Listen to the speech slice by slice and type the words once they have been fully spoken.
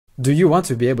Do you want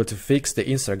to be able to fix the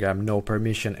Instagram no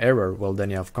permission error? Well,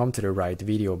 then you have come to the right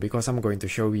video, because I'm going to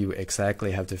show you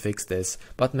exactly how to fix this,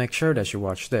 but make sure that you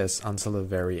watch this until the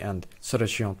very end so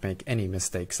that you don't make any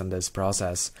mistakes in this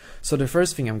process. So the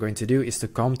first thing I'm going to do is to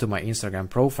come to my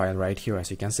Instagram profile right here, as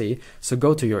you can see. So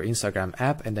go to your Instagram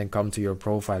app and then come to your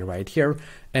profile right here.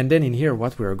 And then in here,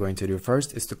 what we're going to do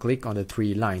first is to click on the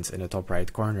three lines in the top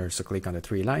right corner. So click on the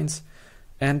three lines.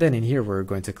 And then in here, we're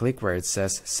going to click where it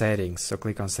says settings. So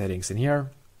click on settings in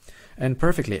here. And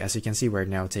perfectly, as you can see, we're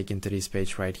now taken to this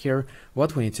page right here.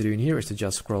 What we need to do in here is to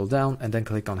just scroll down and then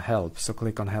click on help. So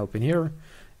click on help in here.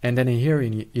 And then in here,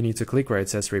 you need to click where it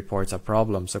says reports a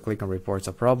problem. So click on reports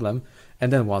a problem.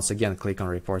 And then once again, click on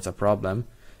reports a problem.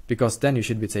 Because then you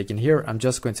should be taken here. I'm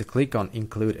just going to click on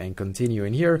include and continue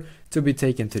in here to be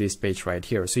taken to this page right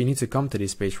here. So you need to come to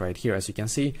this page right here, as you can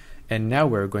see. And now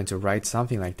we're going to write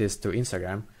something like this to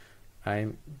Instagram.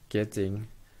 I'm getting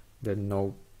the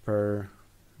no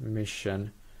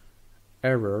permission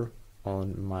error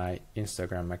on my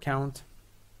Instagram account.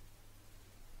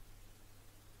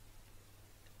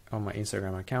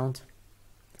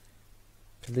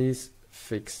 Please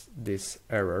fix this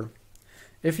error.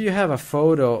 If you have a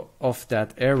photo of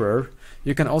that error,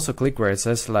 you can also click where it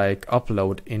says like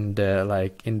upload in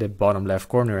the bottom left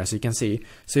corner, as you can see.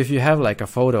 So if you have like a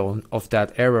photo of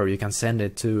that error, you can send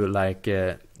it to like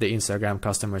the Instagram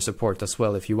customer support as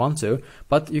well if you want to.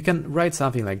 But you can write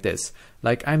something like this,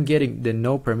 like I'm getting the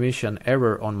no permission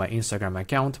error on my Instagram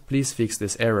account. Please fix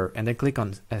this error, and then click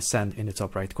on send in the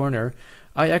top right corner.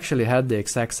 I actually had the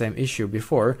exact same issue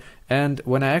before, and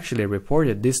when I actually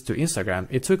reported this to Instagram,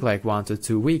 it took like 1 to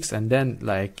 2 weeks, and then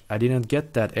like I didn't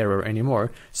get that error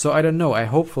anymore. So I don't know, I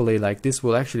hopefully like this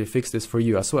will actually fix this for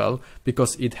you as well,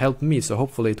 because it helped me, so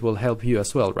hopefully it will help you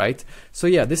as well, right? So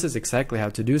yeah, this is exactly how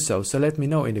to do so. So let me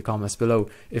know in the comments below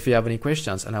if you have any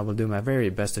questions, and I will do my very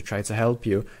best to try to help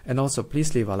you. And also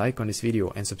please leave a like on this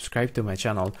video and subscribe to my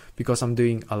channel, because I'm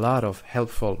doing a lot of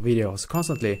helpful videos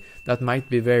constantly that might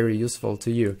be very useful to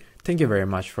you. Thank you very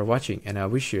much for watching, and I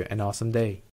wish you an awesome day.